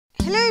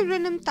Hello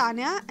everyone, I'm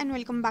Tanya and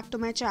welcome back to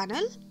my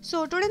channel.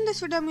 So today in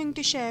this video I'm going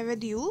to share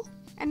with you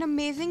an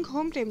amazing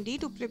home remedy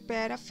to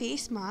prepare a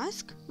face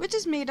mask which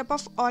is made up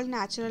of all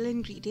natural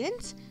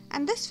ingredients,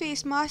 and this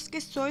face mask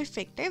is so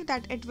effective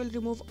that it will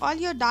remove all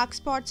your dark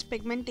spots,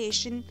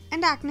 pigmentation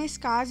and acne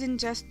scars in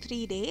just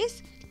 3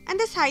 days. And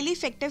this highly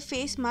effective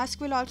face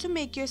mask will also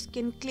make your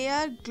skin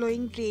clear,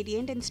 glowing,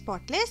 radiant and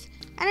spotless,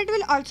 and it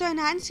will also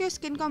enhance your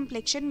skin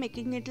complexion,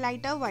 making it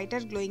lighter, whiter,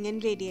 glowing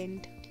and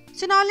radiant.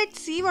 So now let's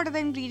see what are the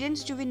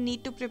ingredients do we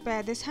need to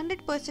prepare this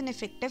 100%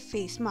 effective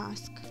face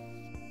mask.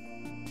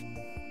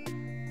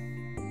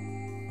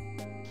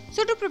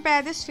 So to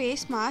prepare this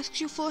face mask,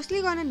 you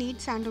firstly gonna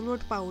need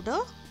sandalwood powder.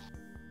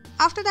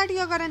 After that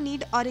you're gonna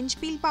need orange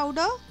peel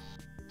powder.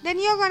 Then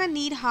you're gonna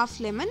need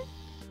half lemon.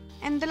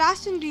 And the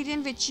last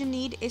ingredient which you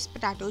need is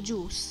potato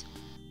juice.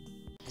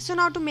 So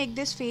now to make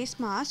this face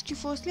mask, you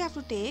firstly have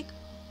to take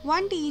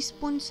 1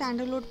 teaspoon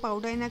sandalwood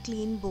powder in a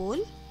clean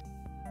bowl.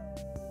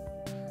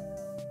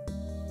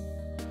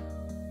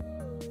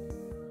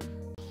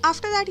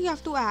 After that you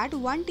have to add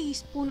 1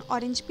 teaspoon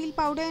orange peel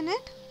powder in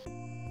it.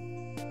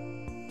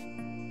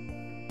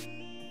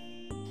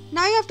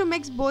 Now you have to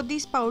mix both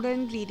these powder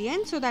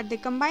ingredients so that they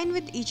combine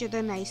with each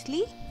other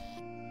nicely.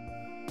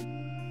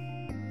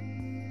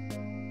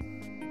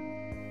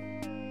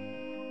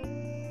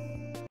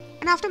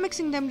 And after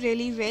mixing them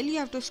really well, you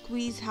have to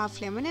squeeze half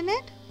lemon in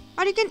it,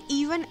 or you can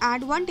even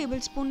add 1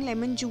 tablespoon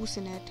lemon juice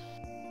in it.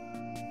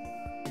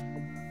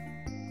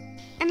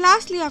 And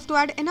lastly, you have to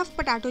add enough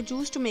potato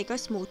juice to make a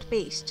smooth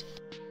paste.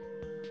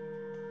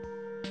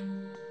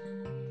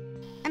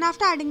 And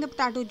after adding the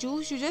potato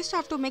juice, you just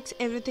have to mix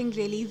everything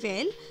really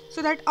well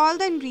so that all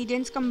the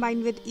ingredients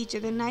combine with each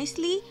other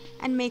nicely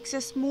and makes a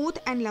smooth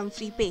and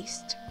lump-free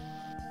paste.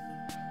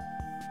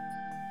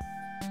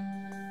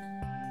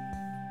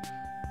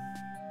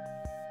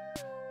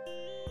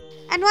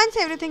 And once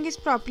everything is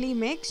properly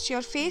mixed,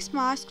 your face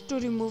mask to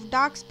remove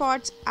dark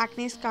spots,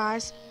 acne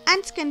scars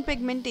and skin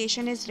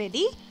pigmentation is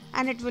ready,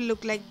 and it will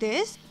look like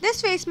this.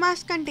 This face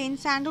mask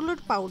contains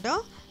sandalwood powder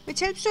which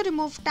helps to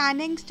remove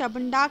tanning,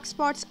 stubborn dark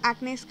spots,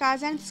 acne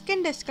scars and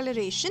skin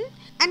discoloration,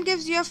 and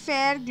gives you a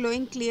fair,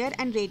 glowing, clear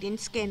and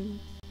radiant skin.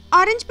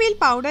 Orange peel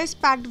powder is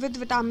packed with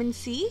vitamin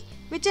C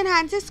which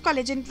enhances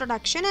collagen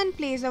production and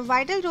plays a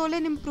vital role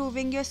in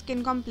improving your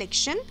skin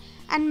complexion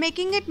and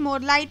making it more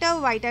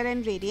lighter, whiter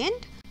and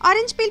radiant.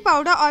 Orange peel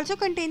powder also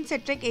contains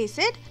citric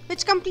acid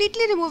which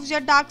completely removes your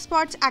dark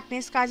spots,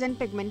 acne scars and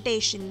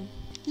pigmentation.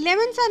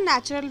 Lemons are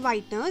natural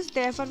whiteners,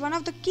 therefore one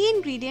of the key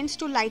ingredients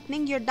to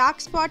lightening your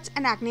dark spots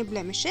and acne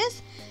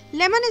blemishes.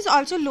 Lemon is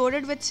also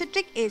loaded with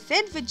citric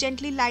acid which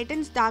gently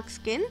lightens dark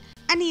skin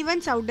and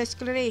evens out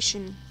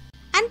discoloration.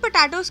 And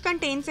potatoes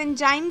contains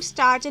enzyme,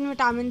 starch and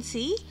vitamin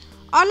C,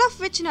 all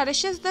of which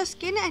nourishes the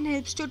skin and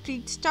helps to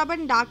treat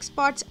stubborn dark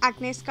spots,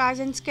 acne scars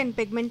and skin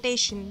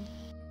pigmentation.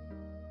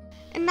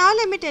 And now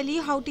let me tell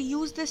you how to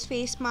use this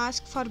face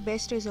mask for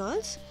best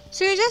results.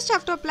 So you just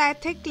have to apply a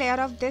thick layer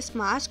of this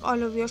mask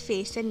all over your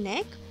face and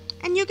neck,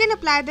 and you can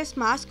apply this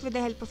mask with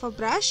the help of a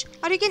brush,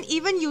 or you can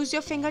even use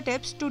your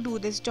fingertips to do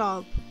this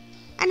job.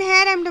 And here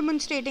I am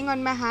demonstrating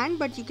on my hand,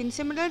 but you can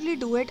similarly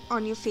do it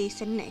on your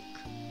face and neck.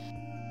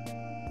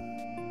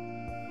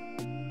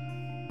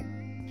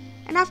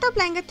 And after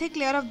applying a thick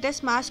layer of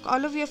this mask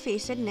all over your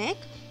face and neck,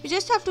 you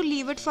just have to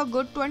leave it for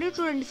good 20 to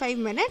 25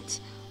 minutes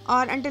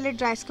or until it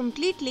dries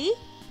completely.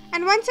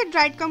 And once it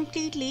dried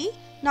completely,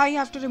 now you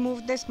have to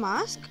remove this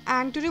mask.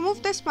 And to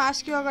remove this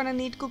mask, you are gonna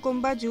need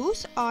cucumber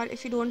juice, or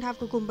if you don't have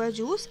cucumber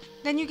juice,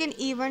 then you can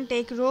even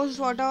take rose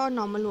water or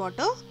normal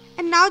water.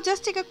 And now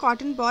just take a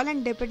cotton ball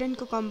and dip it in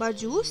cucumber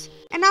juice,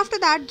 and after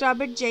that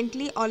rub it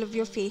gently all over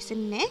your face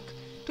and neck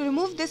to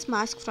remove this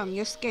mask from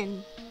your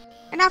skin.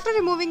 And after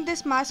removing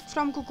this mask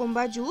from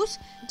cucumber juice,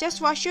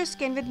 just wash your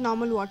skin with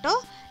normal water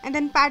and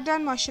then pat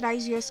down,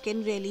 moisturize your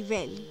skin really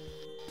well.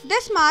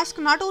 This mask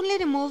not only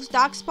removes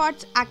dark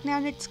spots, acne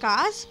and its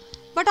scars,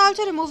 but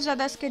also removes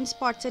other skin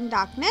spots and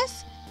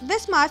darkness.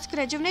 This mask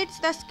rejuvenates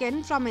the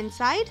skin from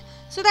inside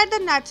so that the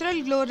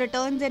natural glow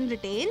returns and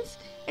retains.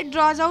 It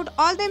draws out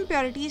all the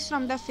impurities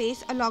from the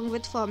face along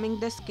with firming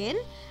the skin,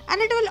 and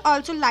it will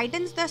also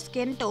lightens the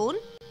skin tone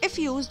if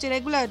used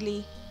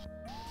regularly.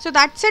 So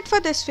that's it for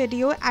this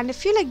video, and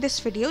if you like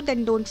this video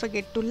then don't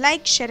forget to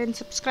like, share and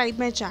subscribe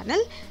my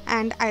channel,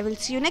 and I will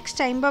see you next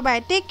time. Bye bye,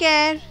 take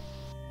care.